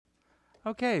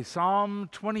Okay, Psalm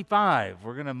 25.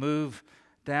 We're going to move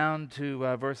down to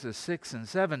verses 6 and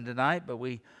 7 tonight, but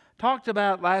we talked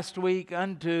about last week,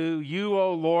 unto you,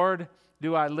 O Lord,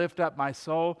 do I lift up my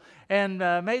soul, and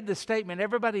made the statement,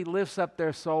 everybody lifts up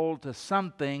their soul to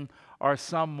something or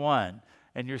someone,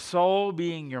 and your soul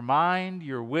being your mind,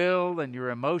 your will, and your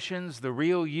emotions, the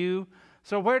real you.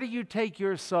 So where do you take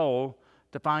your soul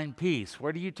to find peace?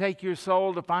 Where do you take your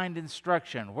soul to find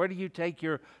instruction? Where do you take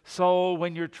your soul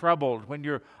when you're troubled, when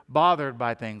you're bothered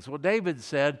by things? Well, David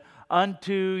said,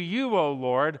 unto you, O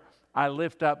Lord, I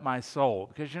lift up my soul.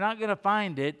 Because you're not going to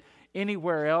find it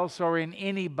anywhere else or in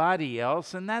anybody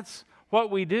else. And that's what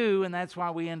we do, and that's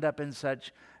why we end up in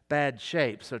such bad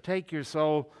shape. So take your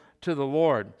soul to the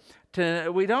Lord.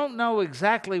 We don't know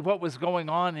exactly what was going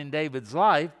on in David's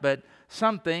life, but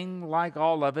something, like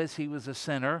all of us, he was a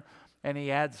sinner, and he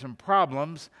had some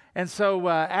problems. And so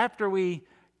after we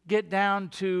get down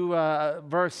to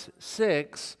verse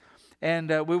 6, and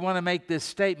we want to make this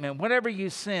statement, whenever you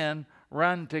sin,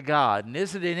 run to God. And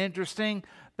isn't it interesting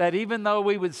that even though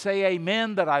we would say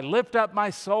amen, that I lift up my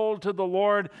soul to the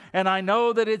Lord, and I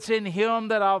know that it's in Him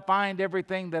that I'll find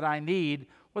everything that I need,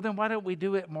 well then why don't we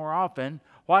do it more often?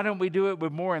 Why don't we do it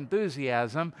with more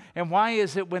enthusiasm? And why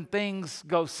is it when things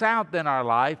go south in our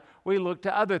life, we look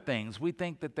to other things? We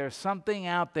think that there's something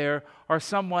out there or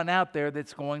someone out there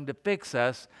that's going to fix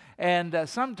us. And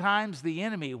sometimes the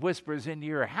enemy whispers in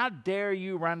your ear, how dare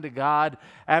you run to God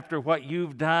after what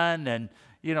you've done, and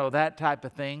that type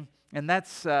of thing. And that's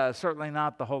certainly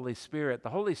not the Holy Spirit. The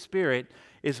Holy Spirit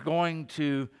is going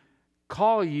to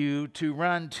call you to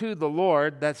run to the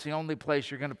Lord. That's the only place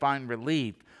you're going to find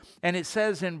relief. And it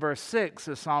says in verse 6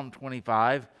 of Psalm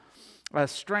 25, a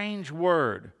strange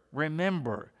word,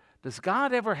 remember. Does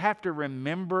God ever have to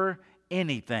remember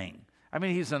anything? I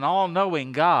mean, He's an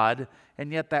all-knowing God,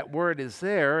 and yet that word is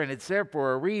there, and it's there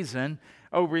for a reason.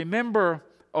 Oh, remember,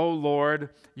 O Lord,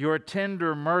 your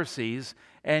tender mercies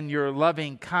and your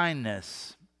loving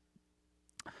kindness,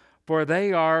 for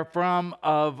they are from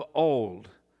of old.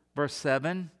 Verse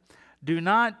 7, do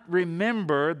not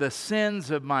remember the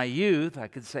sins of my youth, I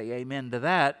could say amen to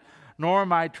that, nor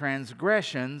my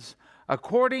transgressions.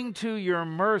 According to your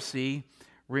mercy,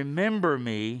 remember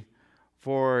me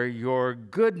for your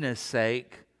goodness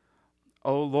sake,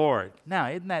 O Lord. Now,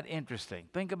 isn't that interesting?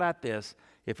 Think about this.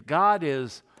 If God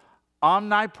is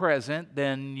omnipresent,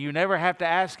 then you never have to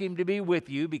ask Him to be with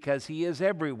you, because He is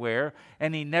everywhere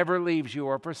and He never leaves you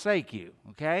or forsake you,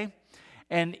 okay?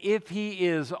 And if He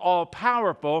is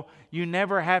all-powerful, you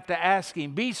never have to ask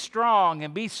Him, be strong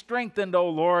and be strengthened, O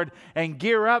Lord, and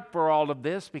gear up for all of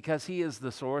this, because He is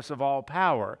the source of all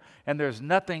power. And there's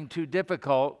nothing too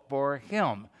difficult for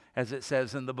Him, as it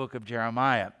says in the book of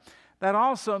Jeremiah. That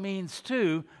also means,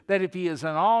 too, that if He is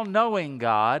an all-knowing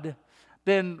God,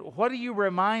 then what do you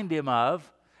remind Him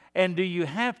of? And do you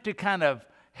have to kind of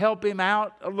help Him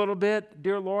out a little bit?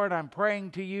 Dear Lord, I'm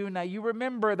praying to you. Now, you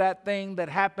remember that thing that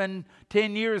happened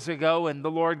 10 years ago, and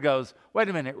the Lord goes, wait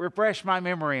a minute, refresh my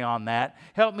memory on that.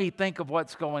 Help me think of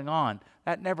what's going on.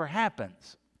 That never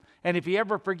happens. And if He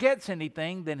ever forgets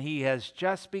anything, then He has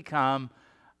just become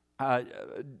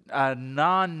a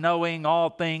non-knowing all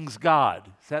things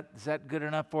God. Is that good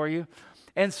enough for you?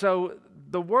 And so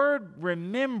the word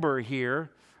remember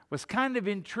here was kind of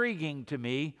intriguing to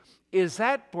me. Is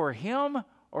that for Him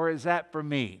or is that for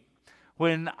me?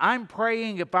 When I'm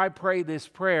praying, if I pray this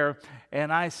prayer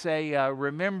and I say,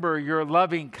 remember your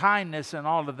loving kindness and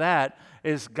all of that,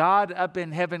 is God up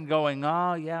in heaven going,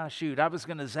 oh yeah, shoot, I was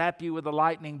going to zap you with a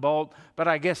lightning bolt, but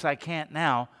I guess I can't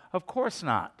now? Of course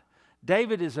not.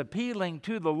 David is appealing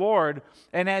to the Lord,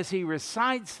 and as he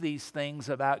recites these things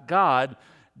about God,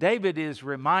 David is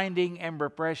reminding and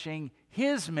refreshing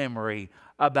his memory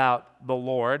about the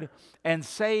Lord and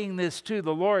saying this to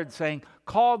the Lord, saying,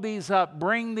 call these up,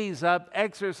 bring these up,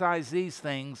 exercise these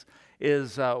things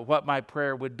is what my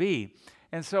prayer would be.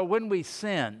 And so when we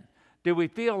sin, do we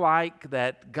feel like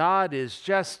that God is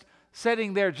just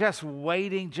sitting there just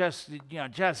waiting, just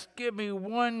give me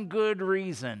one good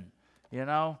reason,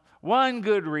 one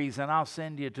good reason, I'll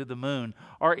send you to the moon?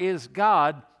 Or is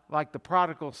God like the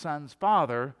prodigal son's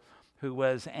father, who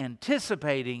was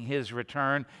anticipating his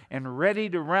return and ready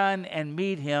to run and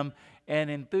meet him and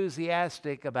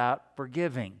enthusiastic about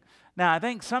forgiving? Now, I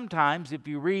think sometimes if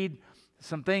you read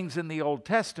some things in the Old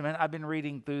Testament, I've been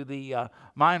reading through the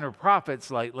minor prophets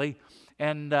lately,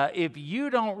 and if you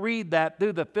don't read that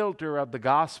through the filter of the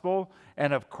gospel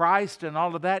and of Christ and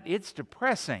all of that, it's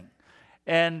depressing.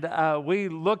 And we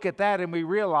look at that and we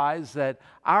realize that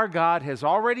our God has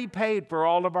already paid for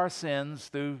all of our sins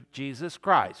through Jesus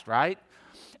Christ, right?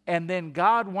 And then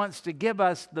God wants to give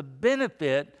us the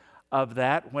benefit of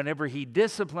that whenever He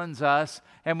disciplines us,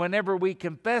 and whenever we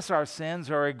confess our sins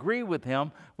or agree with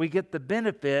Him, we get the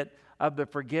benefit of the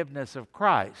forgiveness of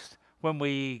Christ. When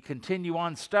we continue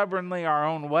on stubbornly our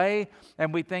own way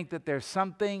and we think that there's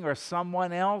something or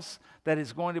someone else that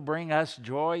is going to bring us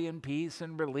joy and peace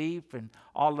and relief and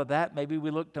all of that, maybe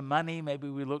we look to money, maybe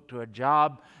we look to a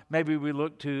job, maybe we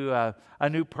look to a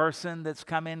new person that's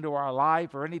come into our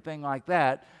life or anything like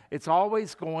that, it's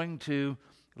always going to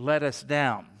let us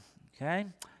down. Okay?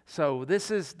 So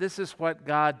this is what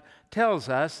God tells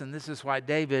us, and this is why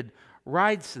David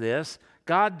writes this.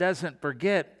 God doesn't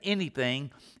forget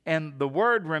anything, and the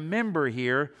word remember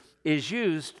here is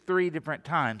used 3 different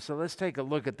times. So let's take a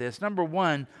look at this. Number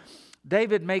 1,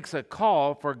 David makes a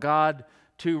call for God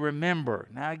to remember.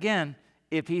 Now again,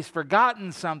 if He's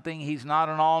forgotten something, He's not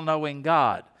an all-knowing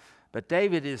God. But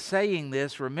David is saying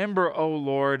this, remember, O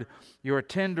Lord, your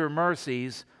tender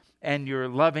mercies and your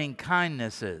loving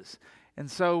kindnesses. And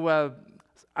so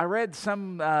I read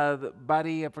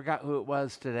somebody, I forgot who it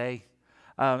was today.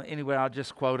 Anyway, I'll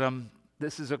just quote him.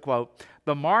 This is a quote.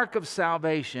 The mark of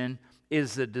salvation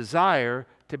is the desire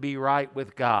to be right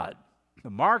with God.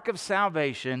 The mark of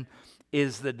salvation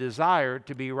is the desire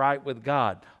to be right with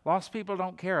God. Lost people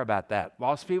don't care about that.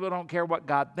 Lost people don't care what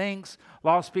God thinks.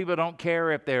 Lost people don't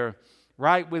care if they're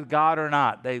right with God or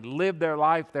not. They live their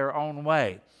life their own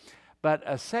way. But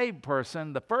a saved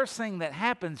person, the first thing that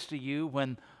happens to you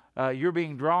when you're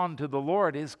being drawn to the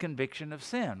Lord is conviction of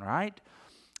sin, right?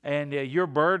 And you're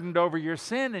burdened over your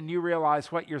sin, and you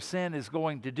realize what your sin is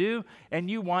going to do, and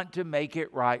you want to make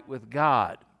it right with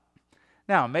God.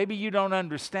 Now, maybe you don't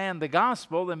understand the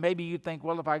gospel, and maybe you think,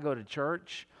 well, if I go to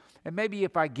church, and maybe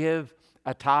if I give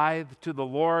a tithe to the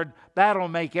Lord, that'll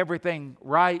make everything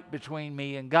right between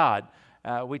me and God.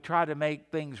 We try to make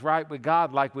things right with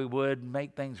God like we would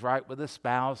make things right with a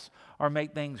spouse, or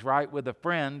make things right with a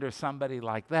friend or somebody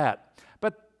like that.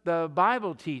 But the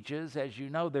Bible teaches, as you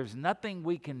know, there's nothing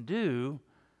we can do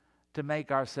to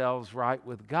make ourselves right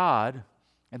with God,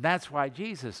 and that's why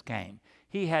Jesus came.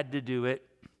 He had to do it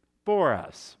for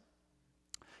us.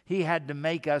 He had to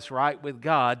make us right with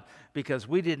God because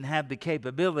we didn't have the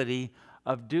capability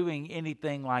of doing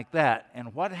anything like that.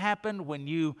 And what happened when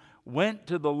you went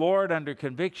to the Lord under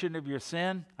conviction of your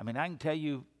sin? I mean, I can tell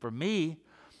you, for me,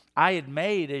 I had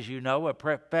made, as you know, a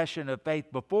profession of faith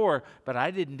before, but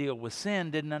I didn't deal with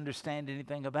sin, didn't understand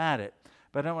anything about it.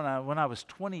 But when I was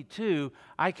 22,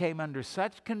 I came under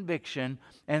such conviction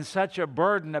and such a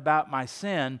burden about my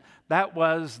sin. That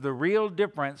was the real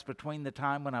difference between the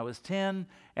time when I was 10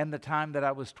 and the time that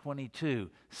I was 22.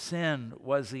 Sin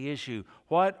was the issue.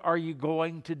 What are you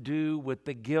going to do with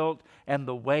the guilt and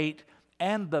the weight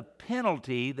and the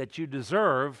penalty that you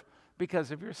deserve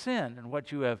because of your sin and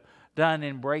what you have done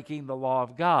in breaking the law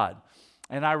of God?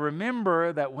 And I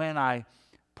remember that when I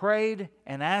prayed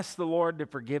and asked the Lord to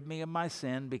forgive me of my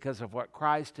sin because of what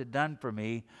Christ had done for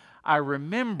me, I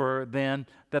remember then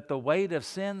that the weight of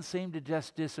sin seemed to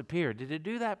just disappear. Did it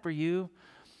do that for you?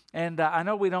 And I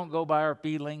know we don't go by our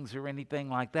feelings or anything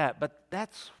like that, but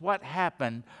that's what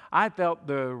happened. I felt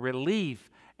the relief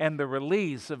and the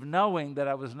release of knowing that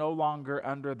I was no longer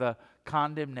under the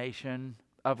condemnation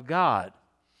of God.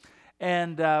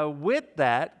 And with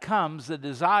that comes the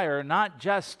desire not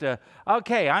just to,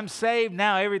 okay, I'm saved,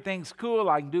 now everything's cool,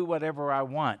 I can do whatever I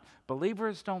want.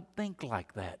 Believers don't think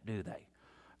like that, do they?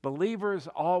 Believers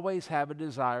always have a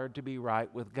desire to be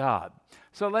right with God.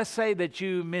 So let's say that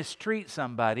you mistreat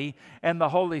somebody and the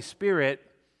Holy Spirit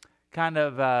kind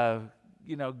of,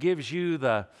 gives you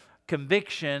the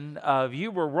conviction of you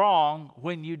were wrong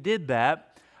when you did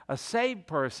that. A saved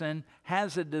person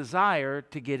has a desire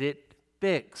to get it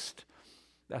fixed.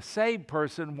 A saved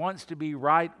person wants to be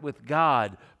right with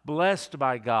God, blessed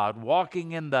by God,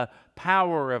 walking in the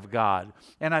power of God.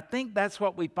 And I think that's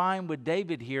what we find with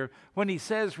David here. When he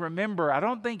says, remember, I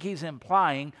don't think he's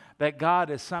implying that God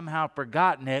has somehow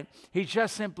forgotten it. He's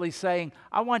just simply saying,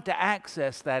 I want to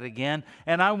access that again,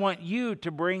 and I want you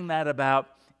to bring that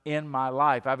about in my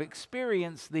life. I've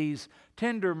experienced these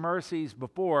tender mercies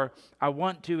before. I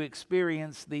want to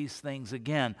experience these things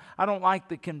again. I don't like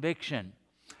the conviction.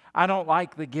 I don't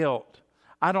like the guilt.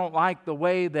 I don't like the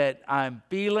way that I'm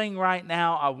feeling right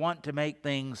now. I want to make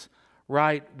things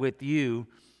right with you.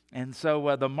 And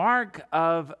so the mark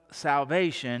of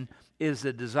salvation is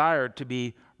the desire to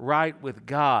be right with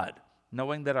God.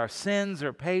 Knowing that our sins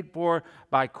are paid for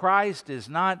by Christ is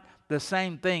not the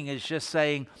same thing as just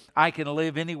saying, I can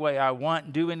live any way I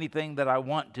want, do anything that I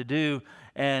want to do,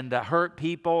 and hurt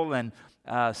people and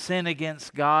sin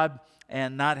against God.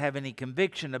 and not have any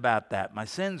conviction about that. My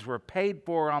sins were paid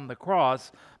for on the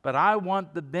cross, but I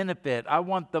want the benefit, I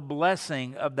want the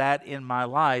blessing of that in my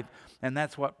life, and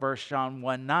that's what 1 John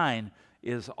 1:9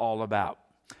 is all about.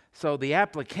 So the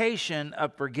application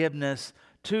of forgiveness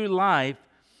to life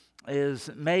is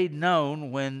made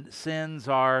known when sins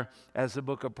are, as the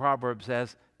book of Proverbs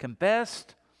says,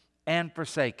 confessed and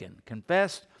forsaken.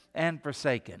 Confessed and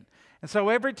forsaken. And so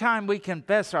every time we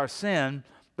confess our sin,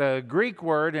 the Greek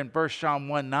word in 1 John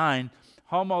 1:9,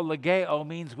 homologeo,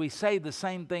 means we say the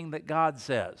same thing that God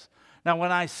says. Now,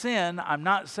 when I sin, I'm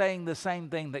not saying the same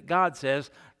thing that God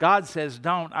says. God says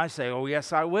don't. I say, oh,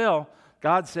 yes, I will.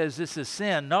 God says this is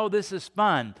sin. No, this is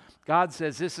fun. God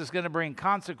says this is going to bring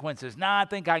consequences. Now I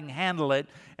think I can handle it.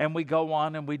 And we go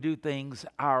on and we do things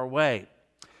our way.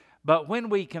 But when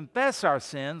we confess our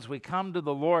sins, we come to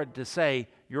the Lord to say,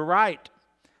 you're right.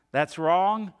 That's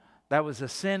wrong. That was a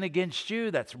sin against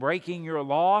you. That's breaking your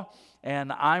law.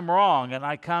 And I'm wrong. And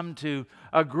I come to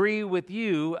agree with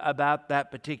you about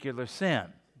that particular sin.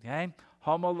 Okay?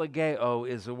 Homologeo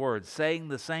is the word, saying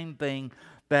the same thing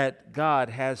that God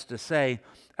has to say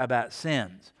about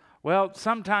sins. Well,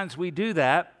 sometimes we do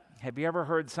that. Have you ever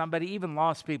heard somebody, even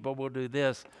lost people will do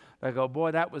this. They go,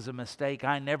 boy, that was a mistake.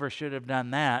 I never should have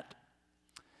done that.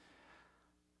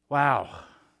 Wow.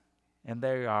 And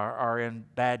they are in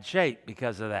bad shape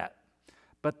because of that.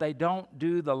 But they don't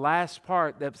do the last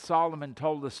part that Solomon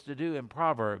told us to do in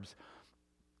Proverbs.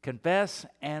 Confess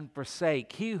and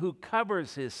forsake. He who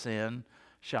covers his sin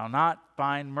shall not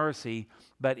find mercy,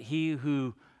 but he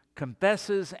who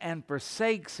confesses and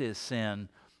forsakes his sin,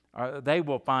 they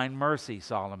will find mercy,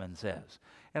 Solomon says.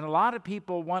 And a lot of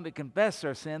people want to confess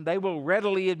their sin. They will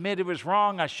readily admit it was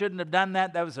wrong. I shouldn't have done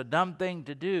that. That was a dumb thing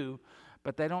to do.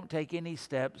 But they don't take any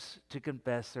steps to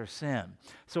confess their sin.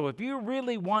 So if you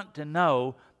really want to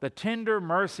know the tender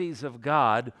mercies of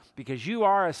God, because you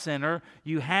are a sinner,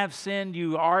 you have sinned,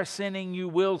 you are sinning, you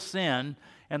will sin,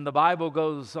 and the Bible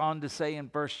goes on to say in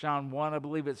 1 John 1, I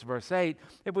believe it's verse 8,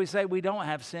 if we say we don't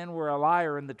have sin, we're a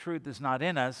liar and the truth is not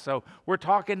in us. So we're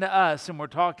talking to us and we're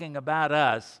talking about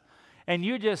us. And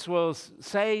you just will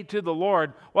say to the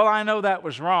Lord, well, I know that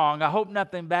was wrong. I hope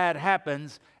nothing bad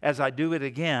happens as I do it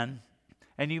again.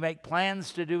 And you make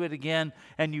plans to do it again,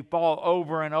 and you fall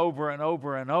over and over and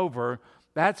over and over.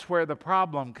 That's where the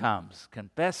problem comes,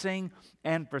 confessing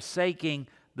and forsaking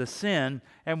the sin.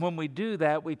 And when we do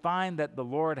that, we find that the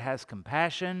Lord has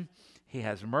compassion, He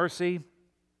has mercy,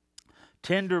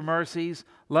 tender mercies,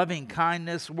 loving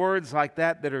kindness, words like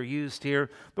that are used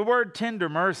here. The word tender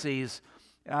mercies,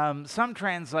 some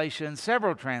translations,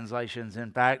 several translations,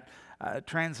 in fact,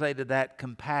 translated that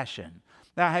compassion.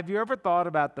 Now, have you ever thought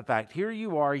about the fact, here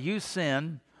you are, you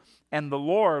sin, and the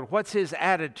Lord, what's His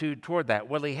attitude toward that?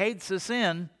 Well, He hates the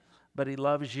sin, but He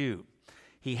loves you.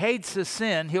 He hates the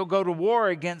sin. He'll go to war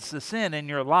against the sin in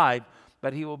your life,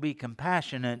 but He will be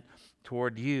compassionate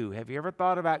toward you. Have you ever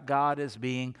thought about God as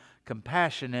being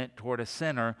compassionate toward a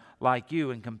sinner like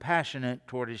you and compassionate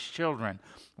toward His children?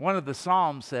 One of the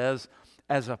Psalms says,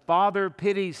 as a father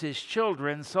pities his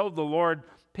children, so the Lord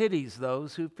pities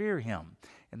those who fear Him.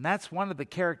 And that's one of the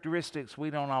characteristics we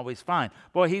don't always find.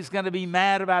 Boy, He's going to be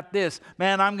mad about this.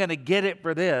 Man, I'm going to get it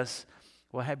for this.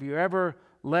 Well, have you ever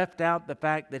left out the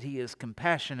fact that He is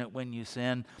compassionate when you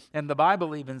sin? And the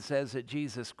Bible even says that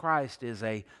Jesus Christ is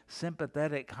a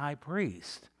sympathetic high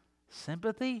priest.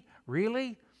 Sympathy?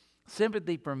 Really?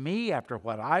 Sympathy for me after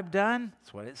what I've done?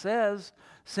 That's what it says.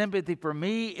 Sympathy for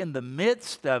me in the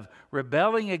midst of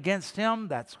rebelling against Him?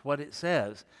 That's what it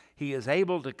says. He is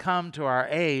able to come to our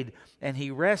aid, and He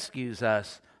rescues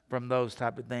us from those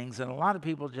type of things. And a lot of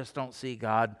people just don't see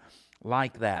God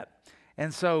like that.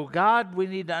 And so God, we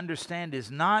need to understand, is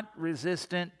not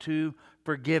resistant to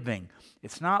forgiving.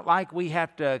 It's not like we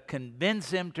have to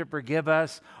convince Him to forgive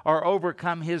us or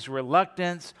overcome His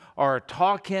reluctance or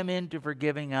talk Him into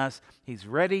forgiving us. He's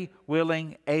ready,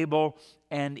 willing, able,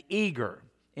 and eager,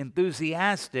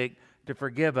 enthusiastic to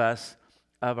forgive us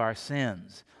of our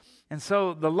sins. And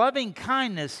so the loving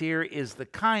kindness here is the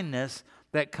kindness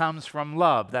that comes from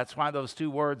love. That's why those two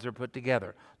words are put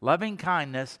together. Loving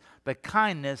kindness, the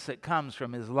kindness that comes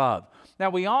from His love. Now,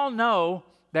 we all know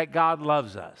that God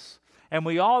loves us. And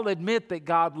we all admit that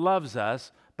God loves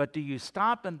us. But do you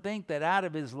stop and think that out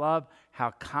of His love,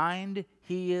 how kind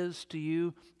He is to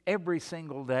you every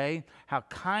single day? How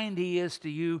kind He is to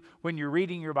you when you're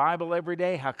reading your Bible every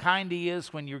day? How kind He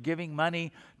is when you're giving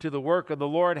money to the work of the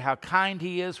Lord? How kind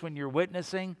He is when you're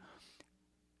witnessing?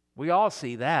 We all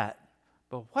see that.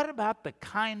 But what about the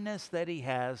kindness that He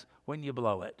has when you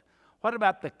blow it? What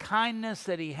about the kindness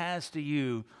that He has to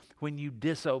you when you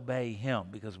disobey Him?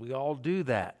 Because we all do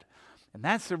that. And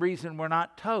that's the reason we're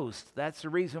not toast. That's the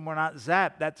reason we're not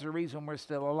zapped. That's the reason we're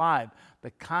still alive.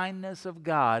 The kindness of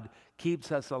God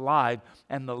keeps us alive.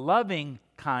 And the loving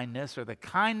kindness, or the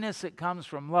kindness that comes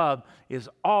from love, is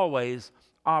always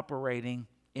operating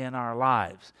in our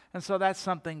lives. And so that's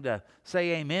something to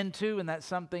say amen to, and that's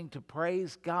something to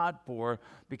praise God for,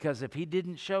 because if He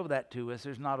didn't show that to us,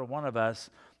 there's not a one of us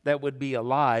that would be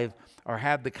alive or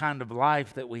have the kind of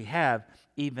life that we have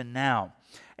even now.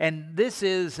 And this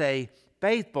is a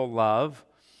faithful love,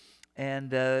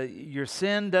 and your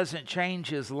sin doesn't change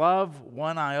His love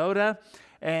one iota,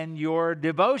 and your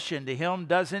devotion to Him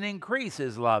doesn't increase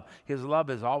His love. His love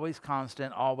is always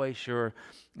constant, always sure,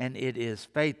 and it is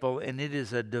faithful, and it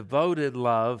is a devoted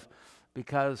love,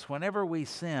 because whenever we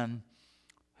sin,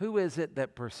 who is it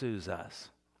that pursues us?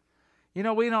 You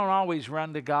know, we don't always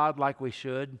run to God like we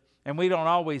should, and we don't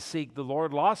always seek the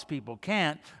Lord. Lost people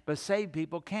can't, but saved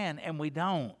people can, and we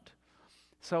don't.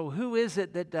 So who is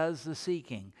it that does the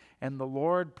seeking? And the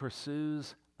Lord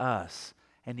pursues us.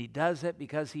 And He does it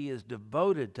because He is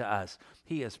devoted to us.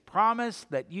 He has promised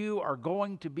that you are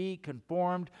going to be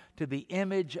conformed to the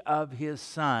image of His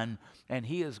Son. And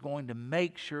He is going to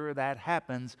make sure that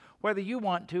happens whether you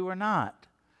want to or not.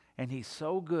 And He's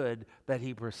so good that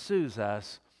He pursues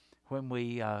us when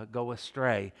we go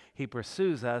astray. He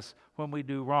pursues us when we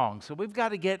do wrong. So we've got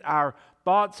to get our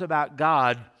thoughts about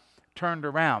God turned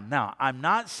around. Now, I'm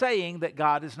not saying that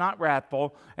God is not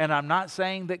wrathful, and I'm not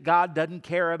saying that God doesn't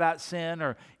care about sin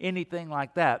or anything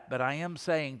like that, but I am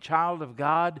saying, child of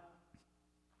God,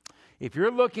 if you're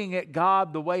looking at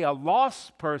God the way a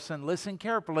lost person, listen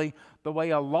carefully, the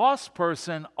way a lost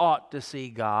person ought to see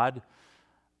God,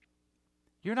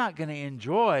 you're not going to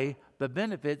enjoy the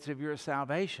benefits of your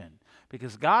salvation,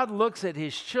 because God looks at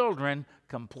His children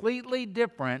completely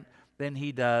different than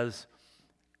He does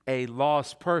a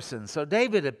lost person. So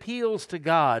David appeals to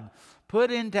God,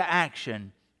 put into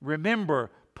action, remember,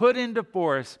 put into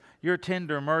force your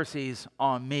tender mercies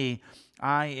on me.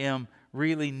 I am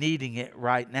really needing it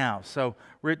right now. So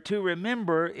to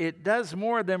remember, it does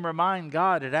more than remind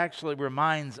God. It actually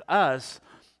reminds us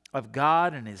of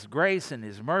God and His grace and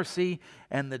His mercy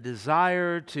and the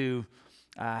desire to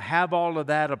have all of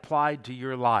that applied to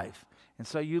your life. And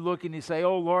so you look and you say,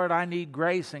 oh, Lord, I need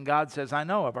grace. And God says, I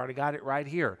know, I've already got it right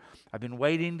here. I've been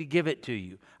waiting to give it to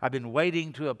you. I've been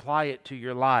waiting to apply it to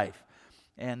your life.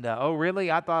 And, oh, really?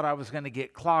 I thought I was going to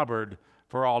get clobbered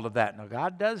for all of that. Now,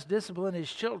 God does discipline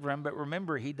His children, but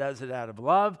remember, He does it out of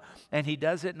love, and He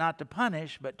does it not to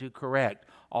punish, but to correct.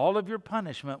 All of your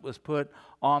punishment was put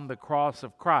on the cross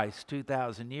of Christ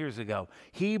 2,000 years ago.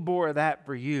 He bore that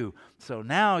for you. So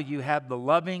now you have the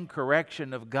loving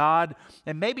correction of God.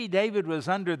 And maybe David was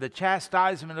under the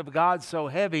chastisement of God so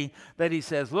heavy that he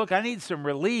says, look, I need some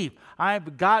relief.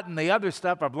 I've gotten the other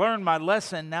stuff. I've learned my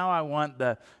lesson. Now I want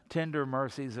the tender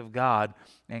mercies of God.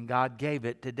 And God gave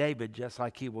it to David just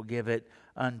like He will give it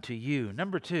unto you.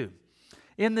 Number 2,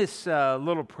 in this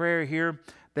little prayer here,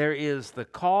 there is the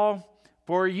call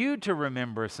for you to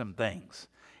remember some things.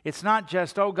 It's not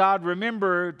just, oh God,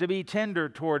 remember to be tender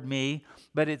toward me,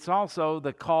 but it's also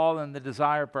the call and the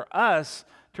desire for us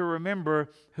to remember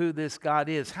who this God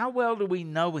is. How well do we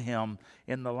know Him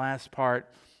in the last part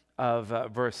of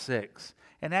verse 6?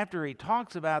 And after he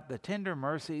talks about the tender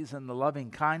mercies and the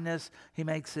loving kindness, he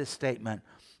makes this statement,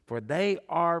 for they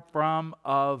are from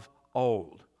of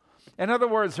old. In other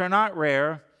words, they're not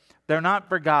rare, they're not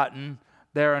forgotten,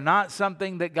 they're not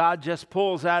something that God just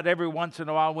pulls out every once in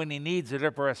a while when He needs it,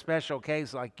 or for a special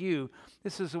case like you.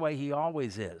 This is the way He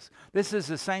always is. This is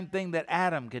the same thing that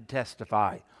Adam could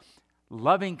testify.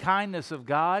 Loving kindness of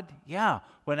God, yeah.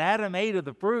 When Adam ate of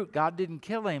the fruit, God didn't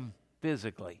kill him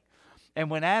physically. And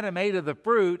when Adam ate of the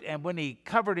fruit, and when he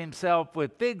covered himself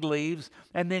with fig leaves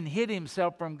and then hid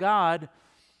himself from God,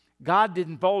 God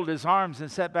didn't fold His arms and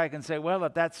sit back and say, well,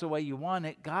 if that's the way you want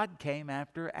it. God came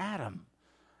after Adam.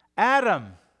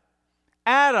 Adam,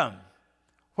 Adam,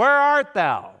 where art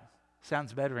thou?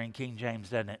 Sounds better in King James,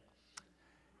 doesn't it?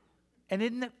 And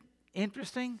isn't it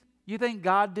interesting? You think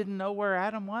God didn't know where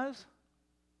Adam was?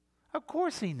 Of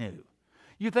course He knew.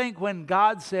 You think when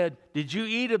God said, did you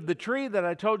eat of the tree that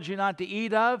I told you not to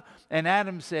eat of? And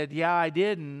Adam said, yeah, I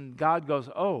did. And God goes,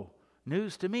 oh,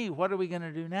 news to me. What are we going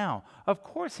to do now? Of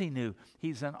course He knew.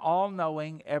 He's an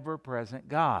all-knowing, ever-present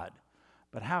God.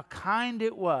 But how kind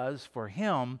it was for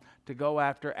Him to go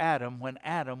after Adam when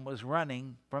Adam was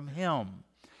running from Him.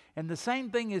 And the same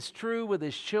thing is true with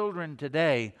His children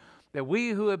today, that we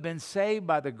who have been saved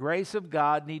by the grace of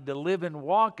God need to live and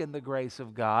walk in the grace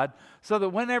of God, so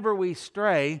that whenever we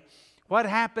stray, what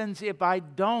happens if I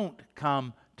don't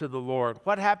come to the Lord?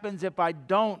 What happens if I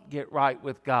don't get right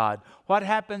with God? What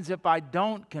happens if I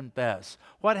don't confess?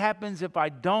 What happens if I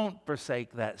don't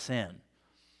forsake that sin?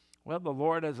 Well, the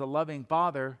Lord, as a loving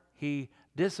Father, He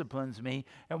disciplines me.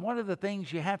 And one of the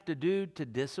things you have to do to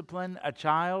discipline a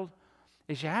child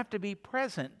is you have to be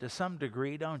present to some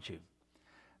degree, don't you?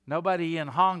 Nobody in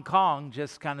Hong Kong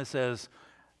just kind of says,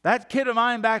 that kid of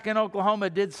mine back in Oklahoma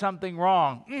did something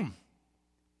wrong.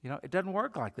 It doesn't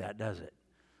work like that, does it?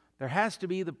 There has to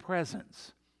be the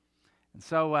presence. And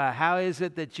so how is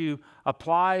it that you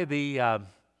apply the,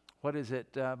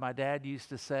 my dad used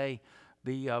to say,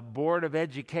 the Board of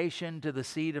Education to the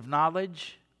seat of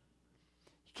knowledge?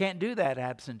 You can't do that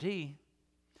absentee.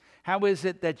 How is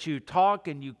it that you talk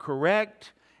and you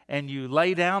correct and you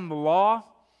lay down the law?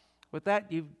 With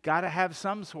that, you've got to have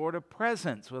some sort of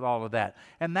presence with all of that.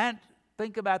 And that,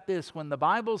 think about this, when the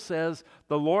Bible says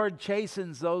the Lord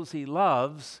chastens those He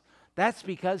loves, that's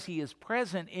because He is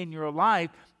present in your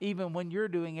life even when you're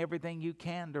doing everything you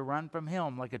can to run from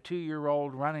Him, like a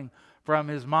 2-year-old running from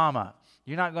his mama.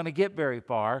 You're not going to get very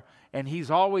far, and He's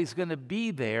always going to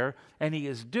be there, and He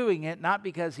is doing it not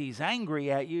because He's angry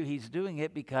at you. He's doing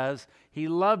it because He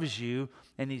loves you,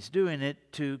 and He's doing it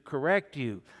to correct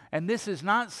you. And this is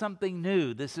not something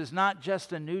new. This is not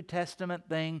just a New Testament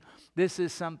thing. This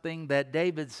is something that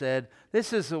David said,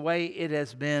 this is the way it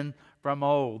has been from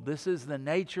old. This is the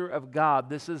nature of God.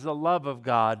 This is the love of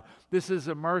God. This is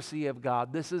the mercy of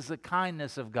God. This is the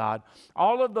kindness of God.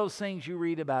 All of those things you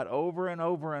read about over and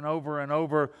over and over and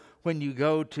over when you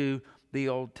go to the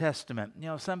Old Testament.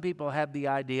 Some people have the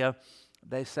idea,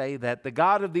 they say that the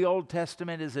God of the Old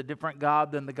Testament is a different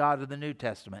God than the God of the New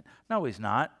Testament. No, He's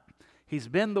not. He's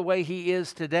been the way He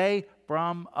is today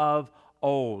from of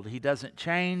old. He doesn't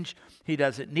change. He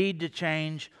doesn't need to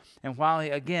change. And while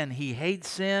He hates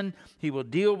sin, He will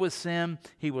deal with sin,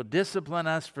 He will discipline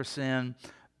us for sin,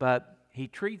 but He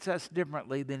treats us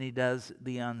differently than He does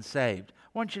the unsaved.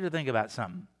 I want you to think about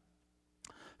something.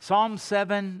 Psalm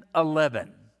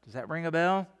 7:11. Does that ring a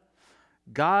bell?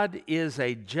 God is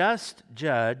a just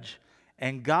judge,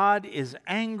 and God is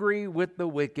angry with the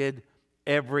wicked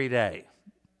every day.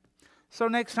 So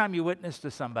next time you witness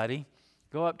to somebody,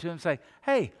 go up to them and say,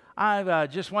 hey, I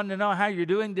just wanted to know how you're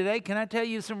doing today. Can I tell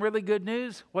you some really good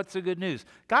news? What's the good news?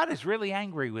 God is really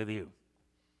angry with you.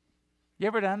 You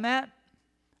ever done that?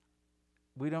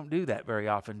 We don't do that very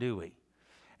often, do we?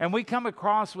 And we come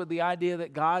across with the idea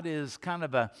that God is kind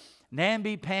of a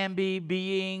namby-pamby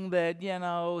being that,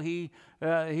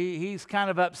 he's kind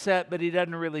of upset, but He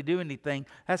doesn't really do anything.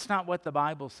 That's not what the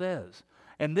Bible says.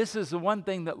 And this is the one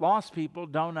thing that lost people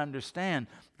don't understand.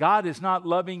 God is not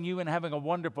loving you and having a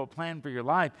wonderful plan for your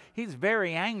life. He's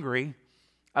very angry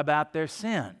about their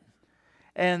sin.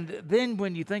 And then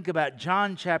when you think about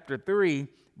John chapter 3,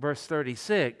 verse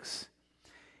 36,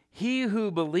 he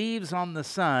who believes on the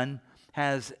Son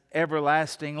has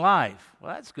everlasting life.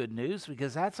 Well, that's good news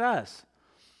because that's us.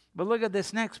 But look at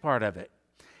this next part of it.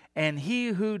 And he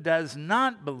who does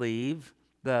not believe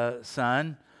the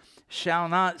Son shall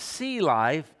not see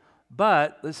life,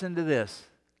 but, listen to this,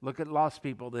 look at lost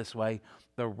people this way,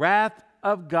 the wrath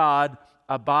of God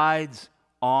abides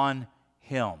on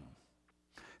him.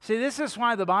 See, this is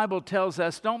why the Bible tells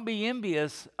us don't be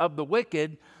envious of the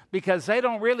wicked because they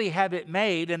don't really have it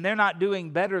made and they're not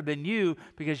doing better than you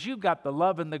because you've got the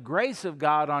love and the grace of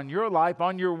God on your life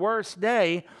on your worst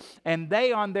day, and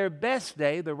they on their best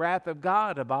day, the wrath of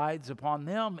God abides upon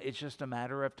them. It's just a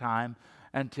matter of time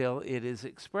until it is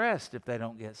expressed if they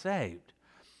don't get saved.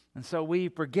 And so we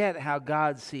forget how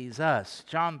God sees us.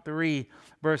 John 3,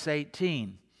 verse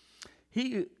 18.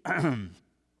 He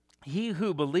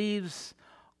who believes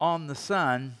on the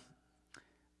Son,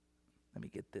 let me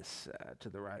get this to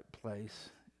the right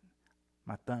place.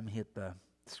 My thumb hit the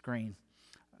screen.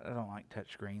 I don't like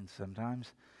touch screens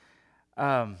sometimes.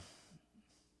 Well,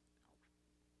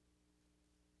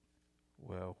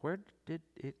 where did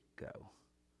it go?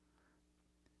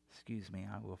 Excuse me,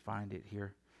 I will find it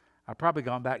here. I've probably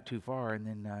gone back too far and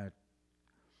then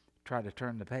try to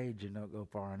turn the page and don't go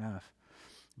far enough.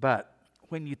 But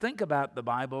when you think about the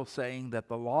Bible saying that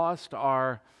the lost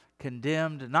are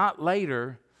condemned not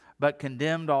later, but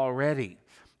condemned already.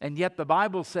 And yet the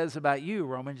Bible says about you,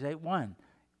 Romans 8:1,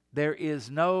 there is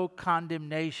no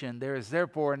condemnation. There is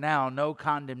therefore now no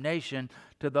condemnation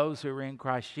to those who are in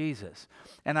Christ Jesus.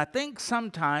 And I think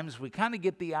sometimes we kind of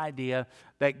get the idea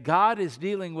that God is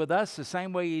dealing with us the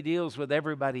same way He deals with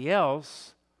everybody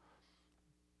else.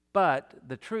 But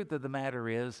the truth of the matter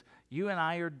is, you and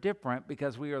I are different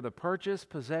because we are the purchased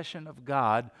possession of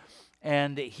God,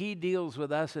 and He deals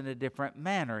with us in a different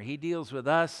manner. He deals with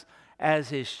us as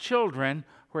His children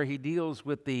where he deals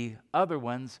with the other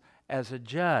ones as a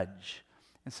judge.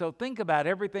 And so think about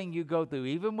everything you go through.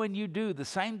 Even when you do the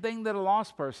same thing that a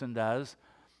lost person does,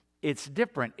 it's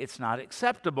different. It's not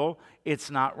acceptable.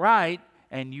 It's not right.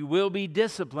 And you will be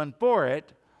disciplined for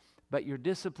it. But you're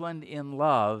disciplined in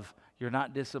love. You're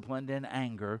not disciplined in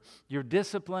anger. You're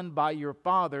disciplined by your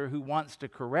Father who wants to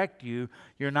correct you.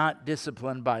 You're not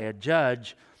disciplined by a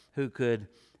judge who could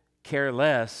care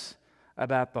less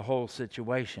about the whole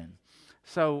situation.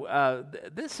 So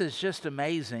this is just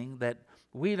amazing that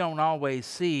we don't always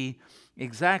see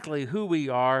exactly who we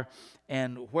are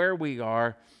and where we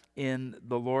are in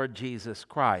the Lord Jesus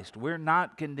Christ. We're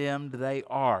not condemned, they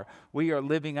are. We are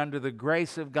living under the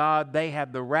grace of God. They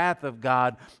have the wrath of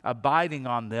God abiding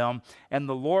on them. And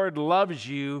the Lord loves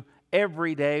you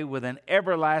every day with an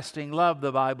everlasting love,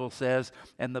 the Bible says.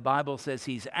 And the Bible says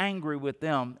He's angry with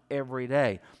them every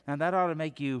day. And that ought to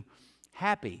make you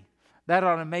happy. That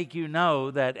ought to make you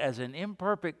know that as an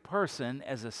imperfect person,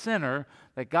 as a sinner,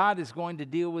 that God is going to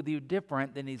deal with you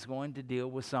different than He's going to deal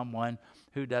with someone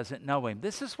who doesn't know Him.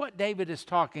 This is what David is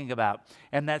talking about,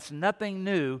 and that's nothing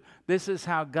new. This is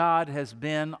how God has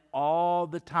been all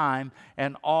the time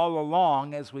and all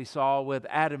along, as we saw with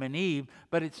Adam and Eve,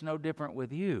 but it's no different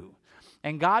with you.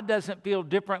 And God doesn't feel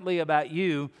differently about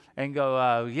you and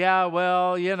go, yeah,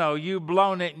 well, you know, you've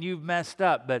blown it and you've messed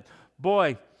up, but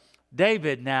boy,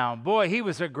 David now, boy, he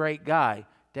was a great guy.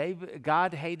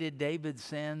 God hated David's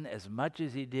sin as much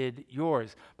as He did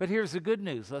yours. But here's the good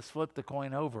news. Let's flip the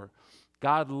coin over.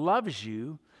 God loves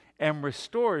you and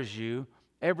restores you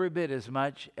every bit as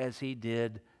much as He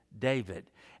did David.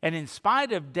 And in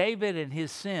spite of David and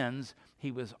his sins,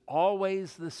 he was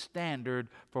always the standard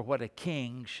for what a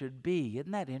king should be.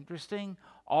 Isn't that interesting?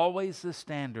 Always the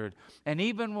standard. And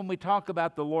even when we talk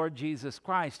about the Lord Jesus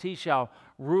Christ, He shall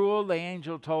rule, the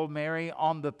angel told Mary,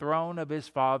 on the throne of His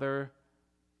father.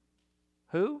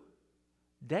 Who?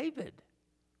 David.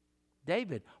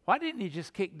 David. Why didn't He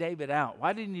just kick David out?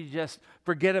 Why didn't He just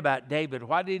forget about David?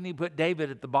 Why didn't He put David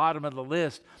at the bottom of the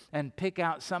list and pick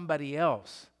out somebody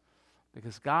else?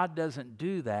 Because God doesn't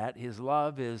do that. His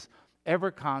love is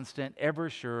ever constant, ever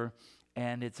sure,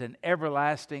 and it's an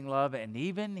everlasting love. And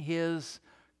even His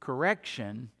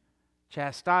correction,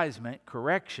 chastisement,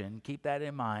 correction, keep that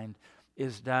in mind,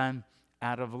 is done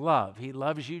out of love. He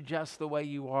loves you just the way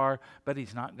you are, but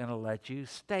He's not going to let you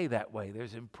stay that way.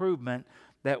 There's improvement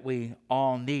that we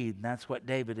all need, and that's what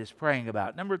David is praying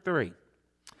about. Number 3,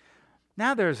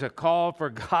 now there's a call for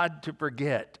God to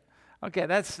forget. Okay,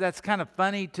 that's kind of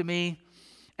funny to me,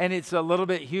 and it's a little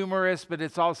bit humorous, but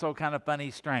it's also kind of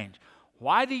funny, strange.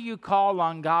 Why do you call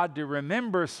on God to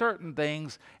remember certain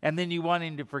things and then you want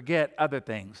Him to forget other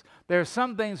things? There are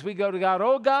some things we go to God,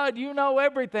 oh God, you know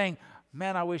everything.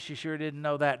 Man, I wish you sure didn't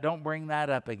know that. Don't bring that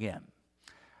up again.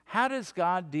 How does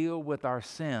God deal with our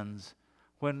sins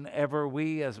whenever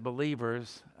we as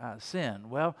believers sin?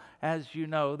 Well, as you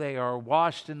know, they are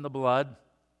washed in the blood,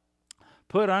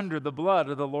 put under the blood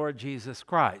of the Lord Jesus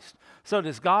Christ. So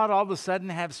does God all of a sudden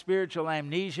have spiritual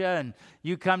amnesia and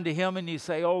you come to Him and you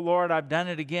say, oh Lord, I've done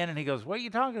it again, and He goes, what are you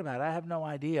talking about? I have no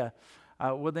idea.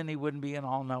 Well, then He wouldn't be an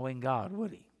all-knowing God,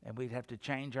 would He? And we'd have to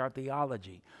change our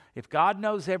theology. If God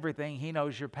knows everything, He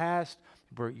knows your past,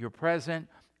 your present,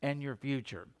 and your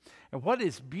future. And what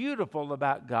is beautiful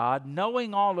about God,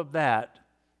 knowing all of that,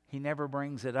 He never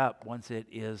brings it up once it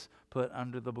is put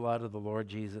under the blood of the Lord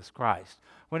Jesus Christ.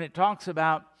 When it talks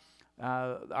about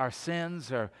our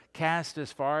sins are cast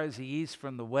as far as the east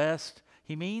from the west,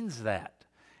 He means that.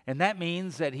 And that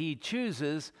means that He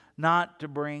chooses not to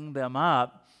bring them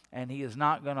up, and He is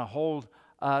not going to hold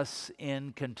us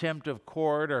in contempt of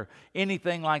court or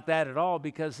anything like that at all,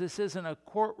 because this isn't a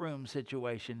courtroom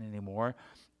situation anymore.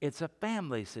 It's a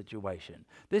family situation.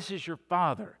 This is your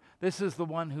Father. This is the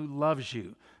one who loves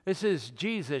you. This is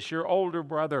Jesus, your older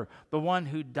brother, the one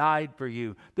who died for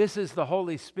you. This is the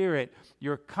Holy Spirit,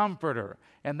 your comforter.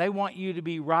 And they want you to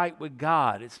be right with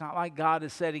God. It's not like God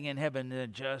is sitting in heaven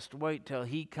and just wait till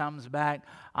He comes back,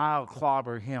 I'll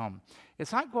clobber him.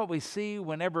 It's like what we see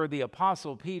whenever the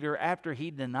Apostle Peter, after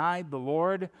he denied the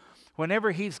Lord,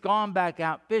 whenever he's gone back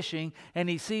out fishing and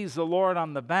he sees the Lord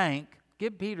on the bank,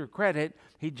 give Peter credit,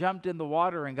 he jumped in the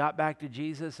water and got back to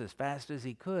Jesus as fast as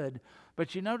he could.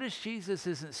 But you notice Jesus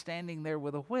isn't standing there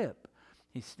with a whip.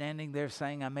 He's standing there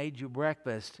saying, I made you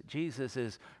breakfast. Jesus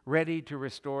is ready to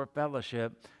restore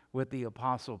fellowship with the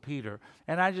Apostle Peter.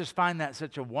 And I just find that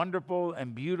such a wonderful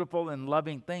and beautiful and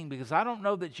loving thing, because I don't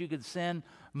know that you could sin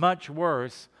much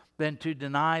worse than to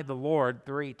deny the Lord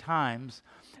 3 times.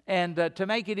 And to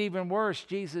make it even worse,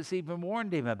 Jesus even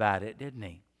warned him about it, didn't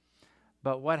He?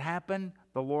 But what happened?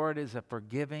 the Lord is a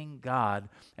forgiving God,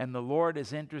 and the Lord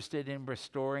is interested in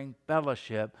restoring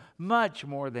fellowship much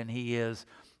more than He is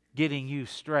getting you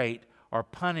straight or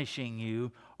punishing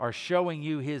you or showing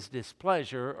you His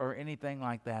displeasure or anything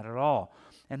like that at all.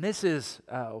 And this is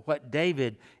what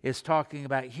David is talking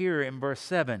about here in verse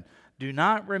 7. Do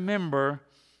not remember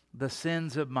the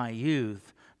sins of my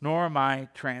youth, nor my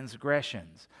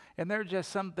transgressions. And there are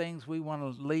just some things we want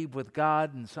to leave with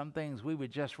God, and some things we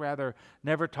would just rather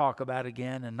never talk about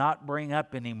again and not bring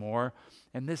up anymore.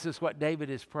 And this is what David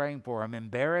is praying for. I'm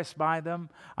embarrassed by them.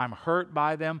 I'm hurt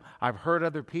by them. I've hurt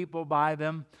other people by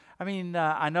them. I mean,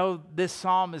 I know this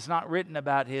psalm is not written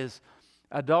about his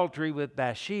adultery with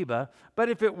Bathsheba, but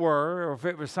if it were, or if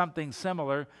it was something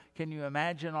similar, can you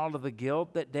imagine all of the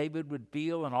guilt that David would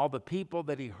feel, and all the people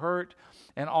that he hurt,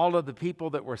 and all of the people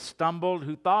that were stumbled,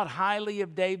 who thought highly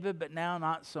of David, but now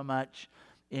not so much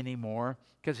anymore,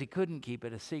 because he couldn't keep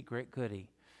it a secret, could he?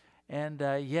 And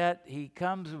yet he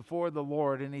comes before the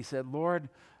Lord and he said, Lord,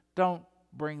 don't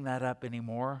bring that up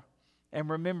anymore, and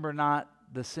remember not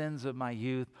the sins of my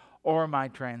youth or my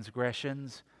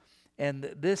transgressions.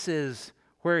 And this is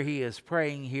where he is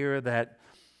praying here, that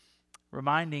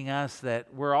reminding us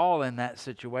that we're all in that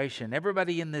situation.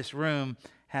 Everybody in this room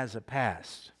has a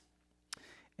past.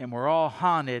 And we're all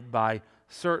haunted by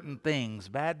certain things,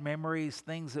 bad memories,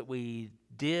 things that we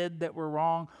did that were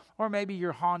wrong, or maybe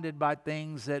you're haunted by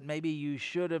things that maybe you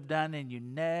should have done and you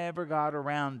never got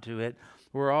around to it.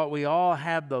 We all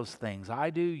have those things. I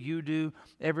do, you do,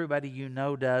 everybody you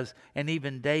know does, and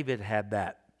even David had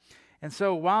that. And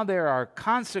so while there are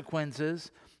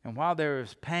consequences, and while there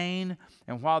is pain,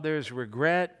 and while there's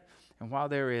regret, and while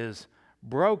there is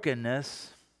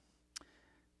brokenness,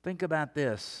 think about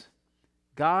this.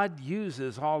 God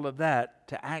uses all of that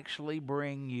to actually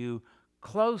bring you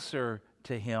closer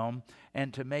to Him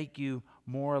and to make you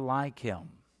more like Him.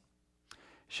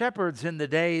 Shepherds in the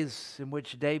days in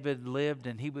which David lived,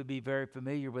 and he would be very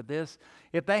familiar with this,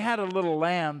 if they had a little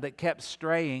lamb that kept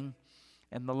straying,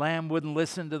 and the lamb wouldn't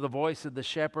listen to the voice of the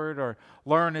shepherd or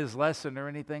learn his lesson or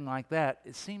anything like that,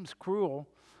 it seems cruel,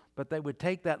 but they would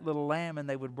take that little lamb and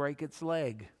they would break its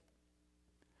leg.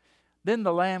 Then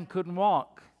the lamb couldn't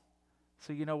walk.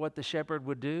 So you know what the shepherd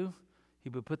would do? He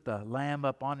would put the lamb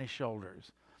up on his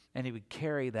shoulders, and he would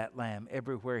carry that lamb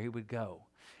everywhere he would go.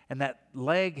 And that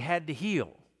leg had to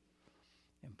heal.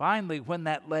 And finally, when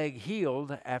that leg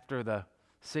healed, after the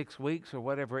 6 weeks or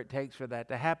whatever it takes for that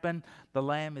to happen, the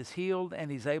lamb is healed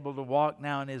and he's able to walk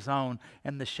now on his own,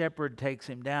 and the shepherd takes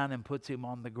him down and puts him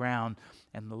on the ground,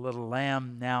 and the little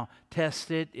lamb now tests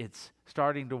it. It's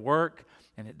starting to work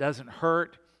and it doesn't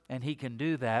hurt, and he can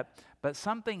do that. But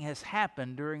something has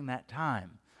happened during that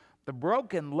time. The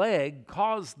broken leg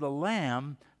caused the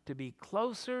lamb to be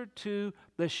closer to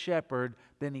the shepherd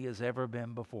than he has ever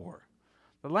been before.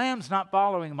 The lamb's not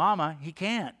following mama. He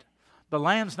can't. The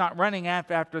lamb's not running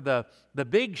after the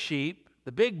big sheep,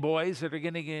 the big boys that are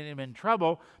going to get him in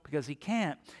trouble, because he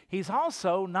can't. He's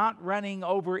also not running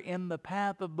over in the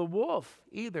path of the wolf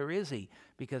either, is he?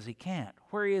 Because he can't.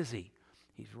 Where is he?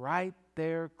 He's right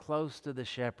there close to the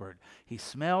shepherd. He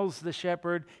smells the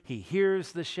shepherd. He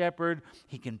hears the shepherd.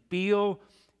 He can feel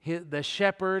the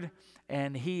shepherd,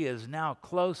 and he is now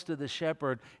close to the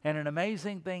shepherd. And an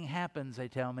amazing thing happens, they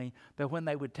tell me, that when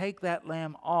they would take that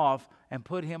lamb off and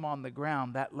put him on the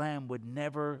ground, that lamb would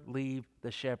never leave the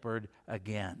shepherd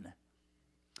again.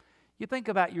 You think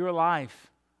about your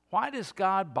life. Why does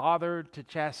God bother to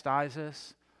chastise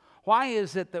us? Why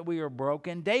is it that we are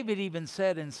broken? David even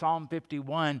said in Psalm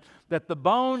 51 that the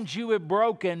bones you have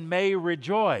broken may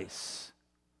rejoice.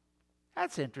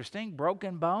 That's interesting.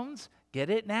 Broken bones? Get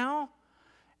it now?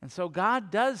 And so God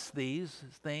does these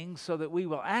things so that we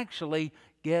will actually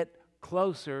get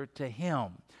closer to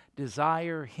Him,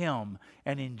 desire Him,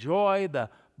 and enjoy the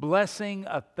blessing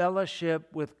of fellowship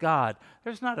with God.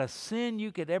 There's not a sin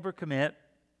you could ever commit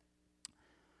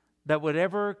that would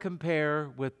ever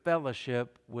compare with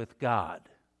fellowship with God.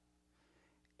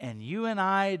 And you and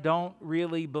I don't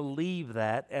really believe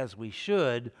that as we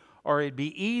should, or it'd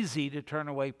be easy to turn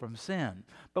away from sin.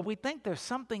 But we think there's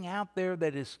something out there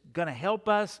that is going to help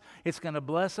us, it's going to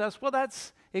bless us. Well,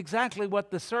 that's exactly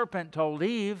what the serpent told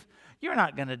Eve. You're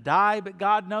not going to die, but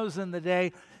God knows in the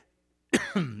day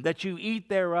that you eat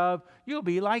thereof, you'll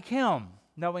be like Him,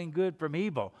 knowing good from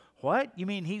evil. What? You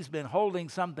mean He's been holding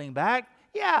something back?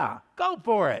 Yeah, go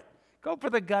for it. Go for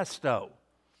the gusto.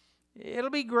 It'll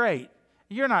be great.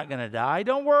 You're not going to die.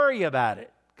 Don't worry about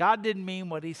it. God didn't mean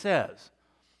what He says.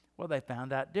 Well, they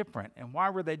found out different. And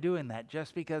why were they doing that?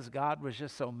 Just because God was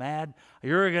just so mad?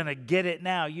 You're going to get it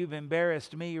now. You've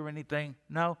embarrassed me or anything?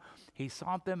 No. He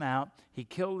sought them out. He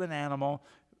killed an animal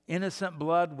innocent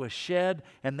blood was shed,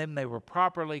 and then they were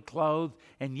properly clothed.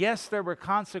 And yes, there were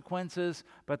consequences,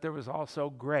 but there was also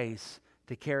grace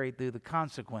to carry through the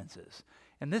consequences.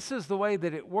 And this is the way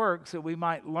that it works, that we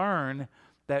might learn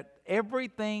that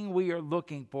everything we are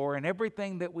looking for and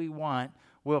everything that we want,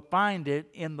 we'll find it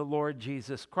in the Lord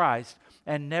Jesus Christ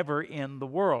and never in the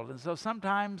world. And so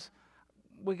sometimes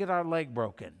we get our leg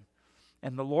broken,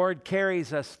 and the Lord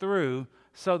carries us through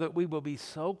so that we will be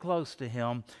so close to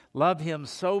Him, love Him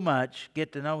so much,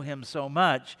 get to know Him so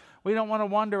much, we don't want to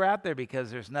wander out there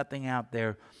because there's nothing out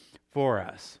there for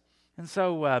us. And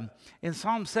so in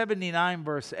Psalm 79,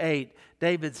 verse 8,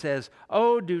 David says,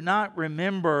 "Oh, do not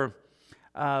remember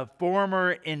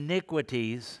former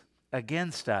iniquities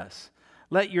against us.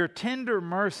 Let your tender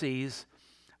mercies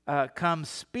come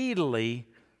speedily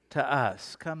to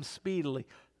us." Come speedily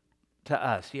to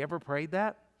us. You ever prayed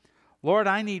that? Lord,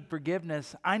 I need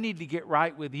forgiveness. I need to get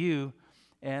right with you.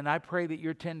 And I pray that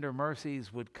your tender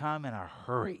mercies would come in a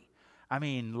hurry. I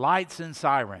mean, lights and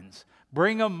sirens.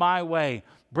 Bring them my way.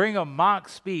 Bring them Mach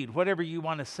speed, whatever you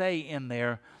want to say in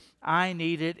there. I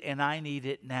need it, and I need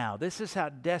it now. This is how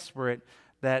desperate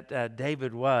that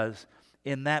David was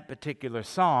in that particular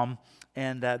psalm.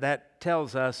 And that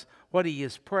tells us what he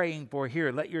is praying for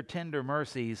here. Let your tender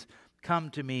mercies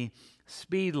come to me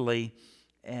speedily.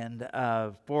 And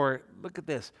look at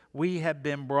this, we have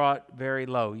been brought very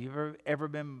low. You've ever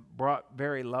been brought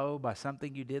very low by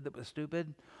something you did that was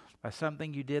stupid? By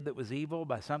something you did that was evil?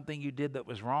 By something you did that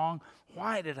was wrong?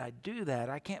 Why did I do that?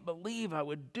 I can't believe I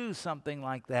would do something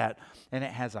like that. And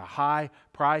it has a high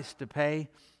price to pay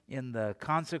in the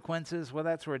consequences. Well,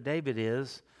 that's where David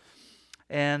is.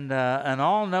 And an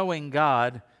all-knowing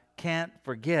God can't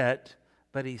forget,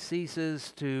 but he would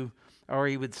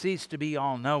cease to be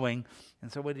all-knowing.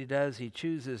 And so what he does, he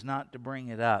chooses not to bring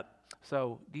it up.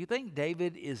 So do you think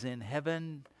David is in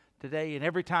heaven today? And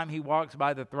every time he walks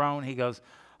by the throne, he goes,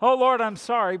 "Oh, Lord, I'm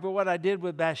sorry for what I did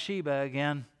with Bathsheba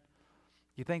again."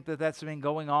 You think that that's been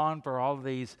going on for all of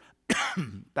these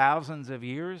thousands of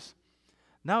years?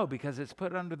 No, because it's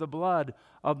put under the blood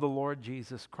of the Lord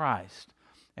Jesus Christ.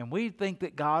 And we think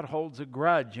that God holds a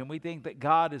grudge, and we think that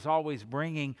God is always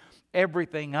bringing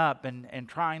everything up and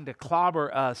trying to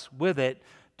clobber us with it,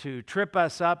 to trip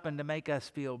us up and to make us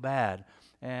feel bad.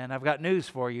 And I've got news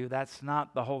for you. That's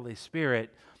not the Holy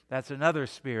Spirit. That's another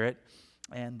spirit.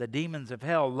 And the demons of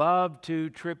hell love to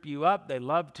trip you up. They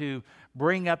love to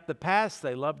bring up the past.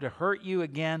 They love to hurt you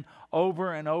again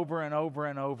over and over and over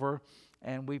and over.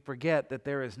 And we forget that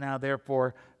there is now,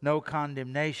 therefore, no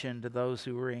condemnation to those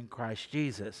who are in Christ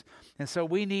Jesus. And so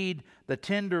we need the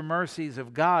tender mercies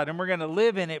of God, and we're going to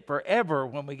live in it forever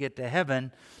when we get to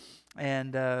heaven.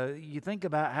 And you think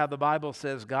about how the Bible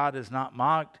says God is not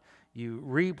mocked. You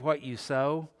reap what you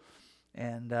sow.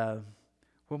 And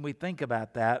when we think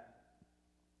about that,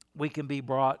 we can be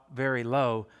brought very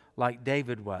low like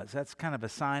David was. That's kind of a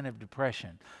sign of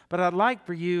depression. But I'd like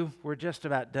for you, we're just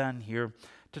about done here,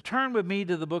 to turn with me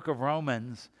to the book of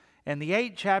Romans. And the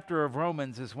 8th chapter of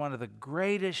Romans is one of the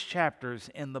greatest chapters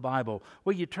in the Bible.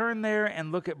 Will you turn there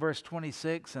and look at verse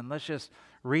 26, and let's just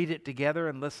read it together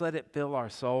and let's let it fill our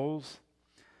souls.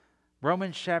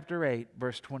 Romans chapter 8,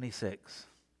 verse 26.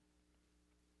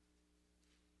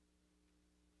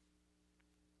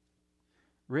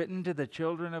 Written to the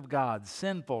children of God,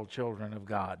 sinful children of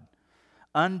God,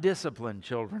 undisciplined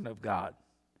children of God,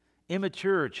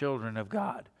 immature children of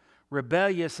God,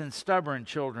 rebellious and stubborn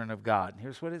children of God.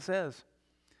 Here's what it says.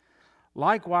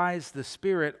 Likewise, the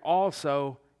Spirit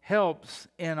also helps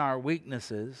in our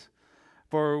weaknesses,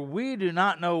 for we do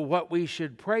not know what we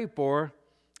should pray for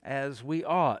as we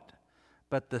ought.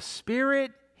 But the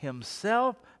Spirit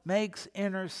Himself makes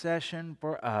intercession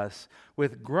for us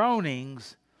with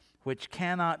groanings which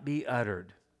cannot be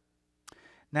uttered.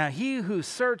 Now He who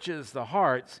searches the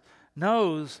hearts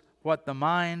knows what the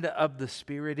mind of the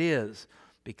Spirit is,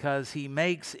 because He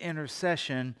makes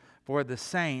intercession for the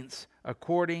saints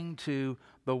according to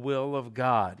the will of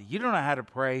God. You don't know how to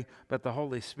pray, but the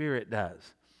Holy Spirit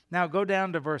does. Now go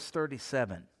down to verse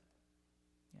 37.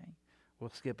 Okay? We'll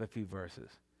skip a few verses.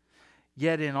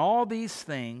 Yet in all these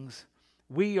things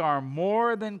we are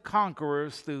more than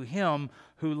conquerors through Him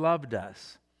who loved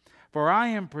us. For I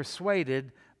am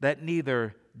persuaded that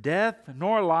neither death,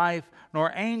 nor life,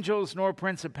 nor angels, nor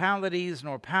principalities,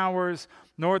 nor powers,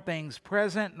 nor things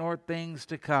present, nor things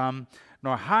to come,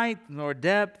 nor height, nor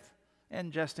depth,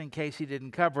 and just in case he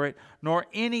didn't cover it, nor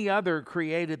any other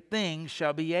created thing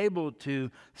shall be able to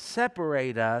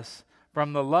separate us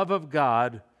from the love of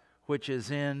God, which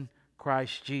is in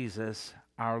Christ Jesus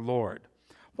our Lord.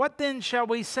 What then shall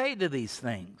we say to these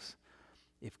things?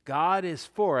 If God is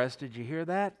for us, did you hear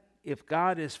that? if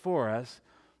God is for us,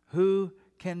 who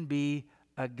can be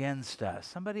against us?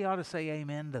 Somebody ought to say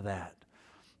amen to that,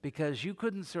 because you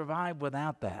couldn't survive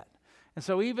without that. And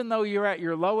so even though you're at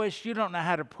your lowest, you don't know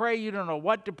how to pray, you don't know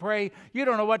what to pray, you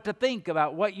don't know what to think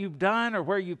about what you've done or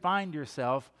where you find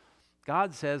yourself,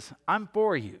 God says, I'm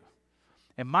for you.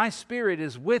 And my Spirit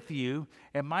is with you,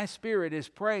 and my Spirit is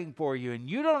praying for you. And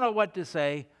you don't know what to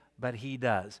say, but He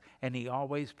does. And He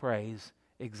always prays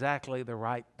exactly the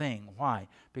right thing. Why?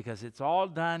 Because it's all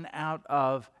done out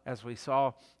of, as we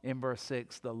saw in verse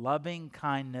 6, the loving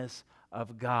kindness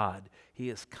of God. He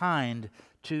is kind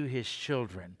to His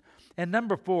children. And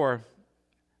number 4,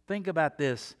 think about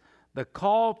this. The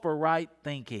call for right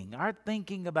thinking. Our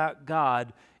thinking about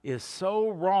God is so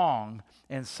wrong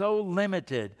and so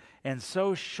limited and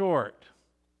so short.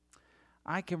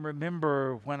 I can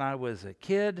remember when I was a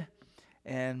kid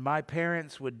and my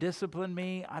parents would discipline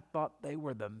me. I thought they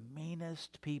were the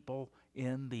meanest people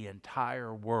in the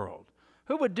entire world.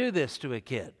 Who would do this to a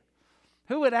kid?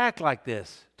 Who would act like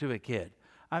this to a kid?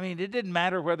 I mean, it didn't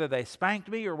matter whether they spanked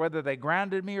me or whether they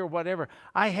grounded me or whatever.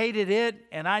 I hated it,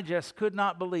 and I just could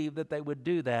not believe that they would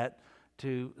do that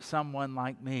to someone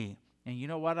like me. And you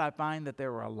know what? I find that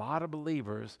there are a lot of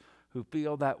believers who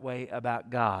feel that way about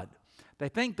God. They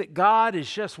think that God is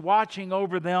just watching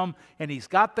over them, and He's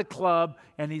got the club,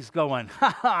 and He's going,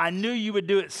 ha ha, I knew you would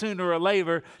do it sooner or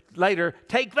later.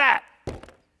 Take that.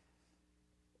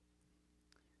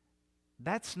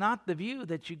 That's not the view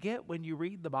that you get when you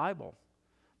read the Bible.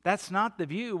 That's not the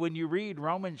view when you read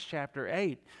Romans chapter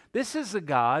 8. This is a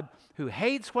God who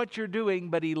hates what you're doing,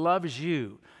 but He loves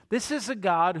you. This is a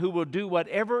God who will do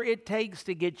whatever it takes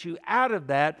to get you out of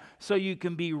that so you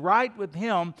can be right with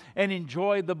Him and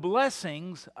enjoy the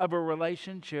blessings of a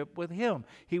relationship with Him.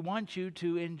 He wants you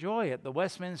to enjoy it. The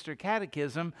Westminster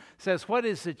Catechism says, what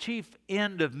is the chief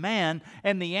end of man?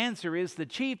 And the answer is, the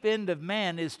chief end of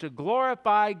man is to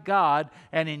glorify God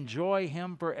and enjoy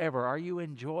Him forever. Are you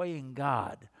enjoying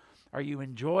God? Are you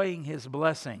enjoying His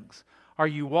blessings? Are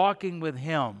you walking with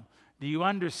Him? Do you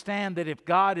understand that if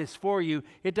God is for you,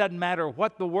 it doesn't matter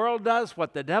what the world does,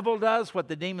 what the devil does, what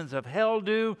the demons of hell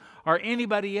do, or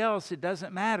anybody else, it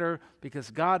doesn't matter because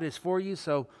God is for you,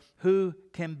 so who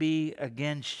can be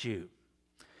against you?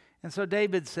 And so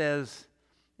David says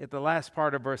at the last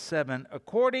part of verse 7,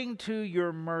 according to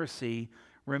your mercy,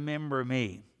 remember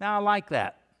me. Now I like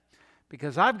that.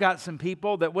 Because I've got some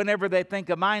people that whenever they think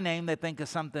of my name, they think of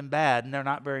something bad, and they're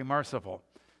not very merciful.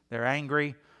 They're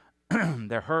angry,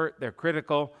 they're hurt, they're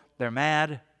critical, they're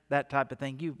mad, that type of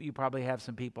thing. You probably have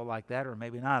some people like that, or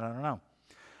maybe not, I don't know.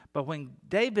 But when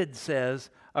David says,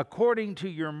 according to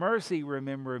your mercy,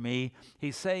 remember me,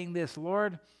 he's saying this,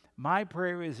 Lord, my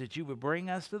prayer is that you would bring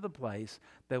us to the place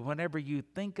that whenever you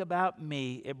think about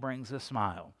me, it brings a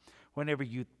smile. Whenever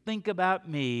you think about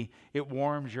me, it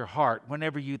warms your heart.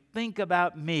 Whenever you think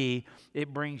about me,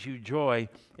 it brings you joy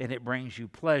and it brings you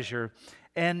pleasure.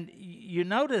 And you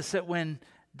notice that when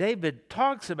David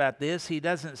talks about this, he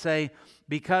doesn't say,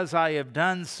 because I have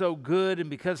done so good and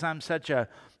because I'm such a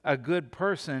good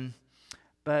person,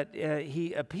 but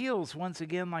he appeals once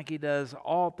again, like he does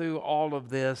all through all of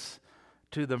this,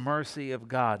 to the mercy of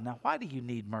God. Now, why do you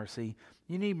need mercy?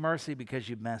 You need mercy because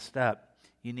you messed up.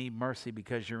 You need mercy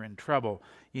because you're in trouble.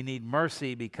 You need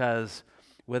mercy because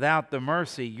without the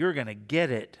mercy, you're going to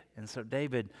get it. And so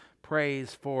David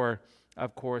prays for,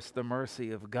 of course, the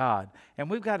mercy of God. And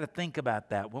we've got to think about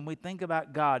that. When we think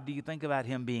about God, do you think about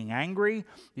Him being angry?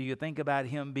 Do you think about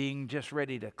Him being just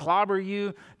ready to clobber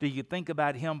you? Do you think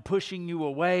about Him pushing you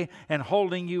away and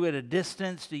holding you at a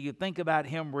distance? Do you think about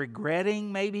Him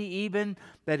regretting maybe even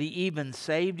that He even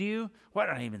saved you? What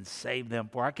did I even save them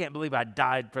for? I can't believe I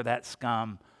died for that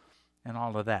scum and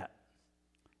all of that.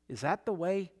 Is that the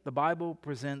way the Bible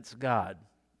presents God?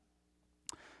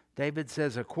 David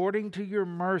says, according to your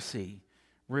mercy,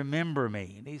 remember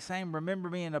me. And he's saying, remember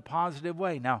me in a positive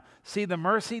way. Now, see the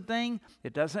mercy thing?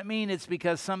 It doesn't mean it's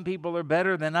because some people are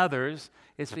better than others.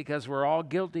 It's because we're all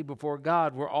guilty before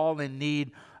God. We're all in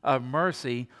need of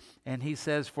mercy. And he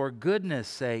says, for goodness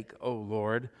sake, O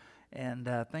Lord. And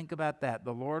think about that.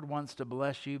 The Lord wants to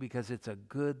bless you because it's a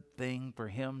good thing for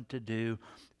Him to do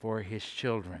for His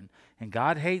children. And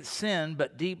God hates sin,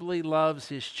 but deeply loves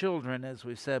His children, as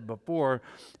we said before.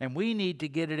 And we need to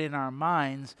get it in our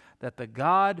minds that the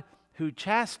God who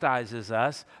chastises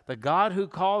us, the God who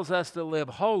calls us to live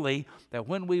holy, that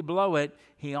when we blow it,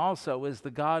 He also is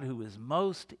the God who is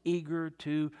most eager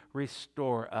to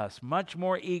restore us, much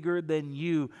more eager than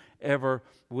you ever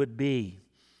would be.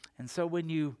 And so when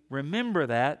you remember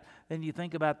that, then you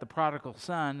think about the prodigal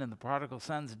son, and the prodigal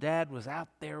son's dad was out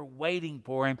there waiting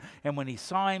for him. And when he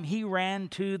saw him, he ran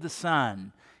to the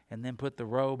son. and then put the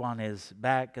robe on his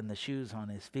back and the shoes on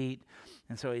his feet.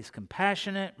 And so he's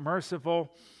compassionate,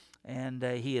 merciful, and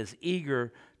he is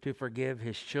eager to forgive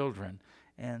his children.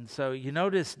 And so you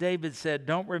notice David said,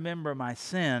 don't remember my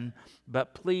sin,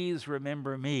 but please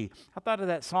remember me. I thought of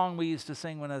that song we used to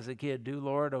sing when I was a kid, do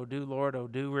Lord, oh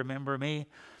do remember me.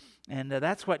 And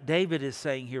that's what David is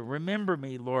saying here. Remember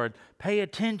me, Lord. Pay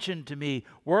attention to me.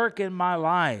 Work in my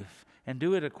life and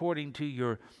do it according to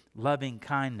your loving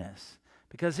kindness.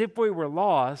 Because if we were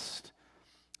lost,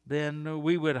 then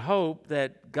we would hope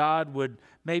that God would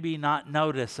maybe not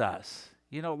notice us.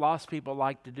 You know, lost people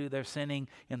like to do their sinning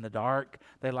in the dark.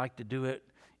 They like to do it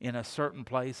in a certain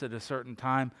place at a certain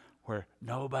time where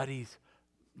nobody's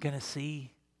going to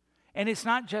see. And it's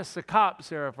not just the cops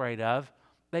they're afraid of.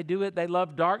 They do it, they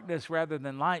love darkness rather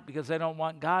than light because they don't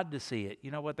want God to see it.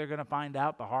 You know what they're going to find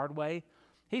out the hard way?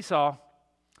 He saw.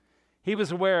 He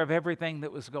was aware of everything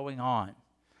that was going on.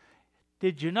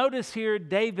 Did you notice here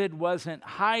David wasn't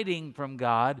hiding from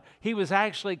God? He was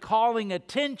actually calling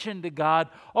attention to God.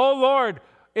 Oh Lord,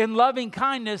 in loving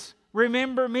kindness,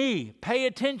 remember me. Pay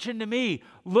attention to me.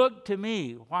 Look to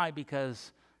me. Why?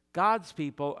 Because God's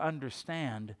people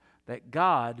understand that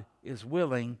God is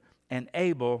willing and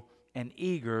able and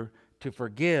eager to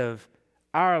forgive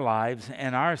our lives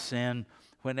and our sin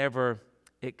whenever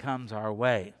it comes our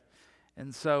way.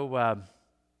 And so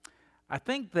I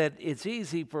think that it's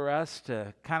easy for us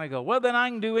to kind of go, well, then I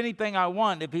can do anything I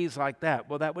want if he's like that.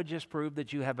 Well, that would just prove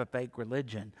that you have a fake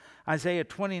religion. Isaiah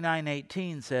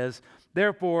 29:18 says,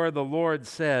 therefore the Lord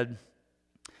said,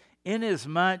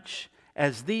 inasmuch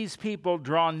as these people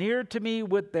draw near to me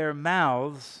with their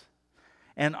mouths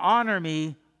and honor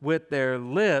me with their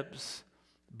lips,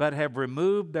 but have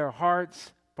removed their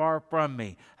hearts far from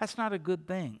me. That's not a good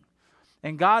thing.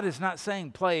 And God is not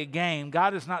saying play a game.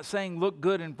 God is not saying look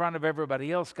good in front of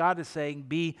everybody else. God is saying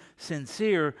be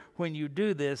sincere when you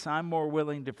do this. I'm more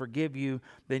willing to forgive you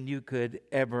than you could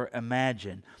ever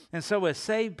imagine. And so as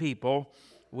saved people,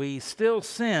 we still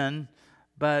sin,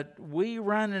 but we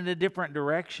run in a different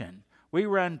direction. We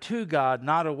run to God,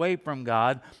 not away from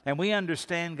God. And we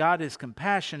understand God is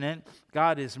compassionate.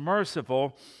 God is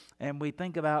merciful. And we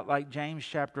think about like James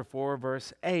chapter 4,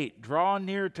 verse 8. Draw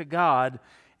near to God,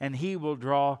 and he will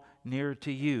draw near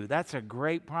to you. That's a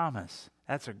great promise.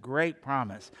 That's a great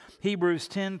promise. Hebrews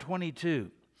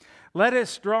 10:22. Let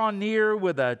us draw near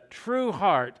with a true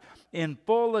heart in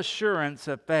full assurance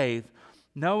of faith,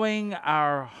 having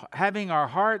our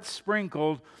hearts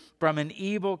sprinkled from an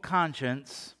evil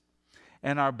conscience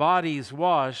and our bodies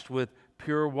washed with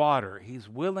pure water. He's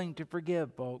willing to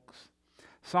forgive, folks.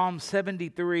 Psalm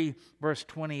 73, verse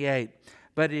 28.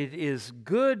 But it is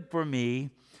good for me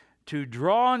to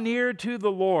draw near to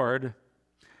the Lord.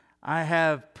 I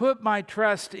have put my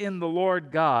trust in the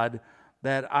Lord God,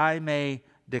 that I may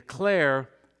declare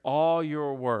all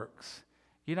your works.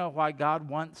 You know why God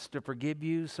wants to forgive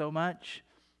you so much?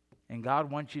 And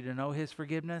God wants you to know his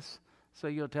forgiveness? So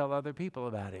you'll tell other people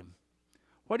about him.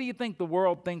 What do you think the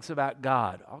world thinks about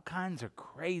God? All kinds of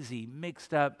crazy,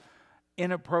 mixed up,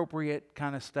 inappropriate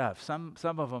kind of stuff. Some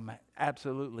of them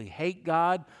absolutely hate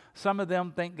God. Some of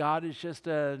them think God is just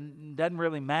doesn't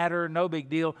really matter, no big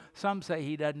deal. Some say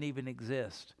he doesn't even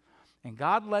exist. And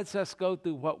God lets us go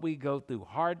through what we go through,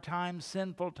 hard times,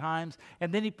 sinful times,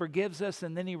 and then he forgives us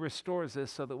and then he restores us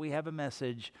so that we have a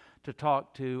message to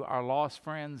talk to our lost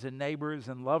friends and neighbors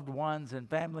and loved ones and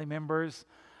family members.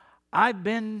 I've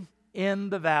been in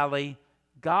the valley.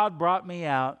 God brought me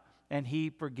out, and he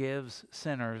forgives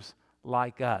sinners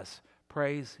like us.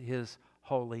 Praise his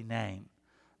holy name.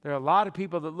 There are a lot of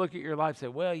people that look at your life and say,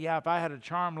 well, yeah, if I had a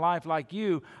charmed life like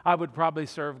you, I would probably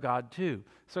serve God too.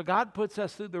 So God puts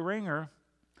us through the ringer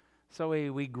so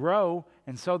we grow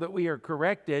and so that we are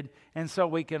corrected, and so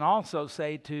we can also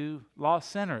say to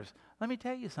lost sinners, let me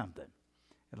tell you something,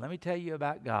 and let me tell you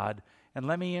about God, and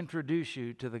let me introduce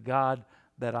you to the God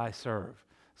that I serve.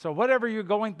 So whatever you're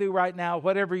going through right now,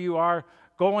 whatever you are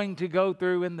going to go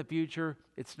through in the future,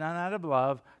 it's not out of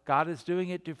love. God is doing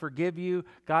it to forgive you.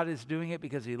 God is doing it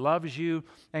because he loves you.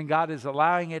 And God is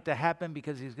allowing it to happen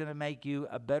because he's going to make you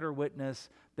a better witness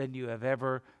than you have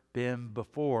ever been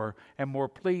before, and more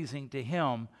pleasing to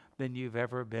him than you've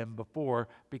ever been before,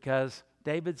 because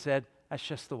David said that's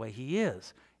just the way he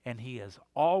is. And he has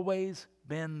always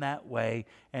been that way,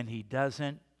 and he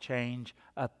doesn't change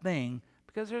a thing,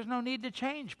 because there's no need to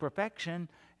change perfection,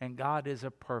 and God is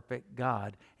a perfect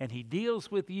God, and he deals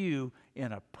with you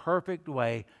in a perfect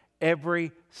way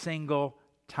every single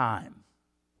time.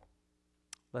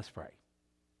 Let's pray.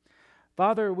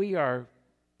 Father, we are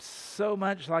so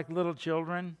much like little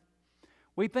children.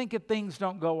 We think if things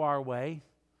don't go our way,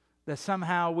 that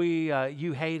somehow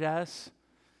you hate us.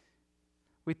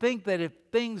 We think that if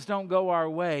things don't go our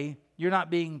way, you're not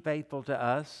being faithful to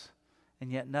us,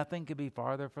 and yet nothing could be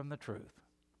farther from the truth.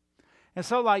 And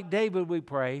so like David, we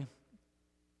pray,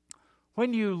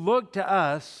 when you look to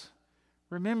us,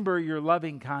 remember your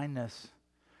loving kindness.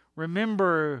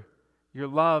 Remember your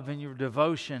love and your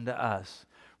devotion to us.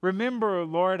 Remember,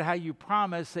 Lord, how you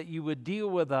promised that you would deal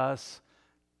with us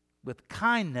with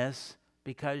kindness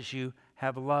because you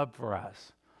have love for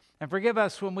us. And forgive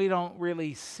us when we don't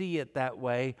really see it that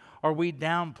way, or we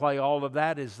downplay all of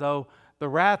that as though the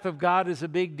wrath of God is a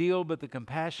big deal, but the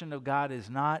compassion of God is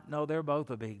not. No, they're both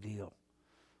a big deal.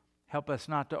 Help us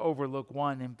not to overlook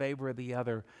one in favor of the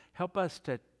other. Help us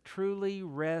to truly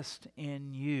rest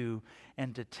in you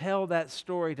and to tell that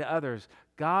story to others.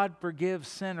 God forgives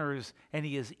sinners, and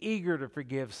he is eager to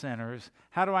forgive sinners.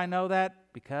 How do I know that?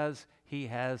 Because he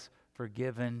has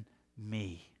forgiven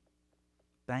me.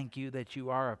 Thank you that you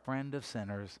are a friend of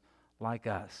sinners like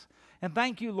us. And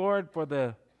thank you, Lord, for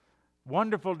the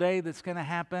wonderful day that's going to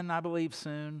happen, I believe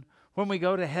soon, when we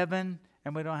go to heaven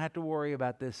and we don't have to worry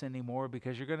about this anymore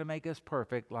because you're going to make us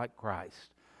perfect like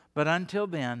Christ. But until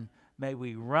then, may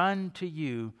we run to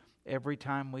you every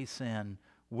time we sin,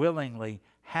 willingly,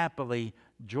 happily,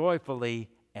 joyfully,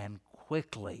 and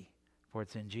quickly. For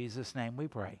it's in Jesus' name we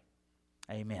pray.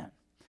 Amen.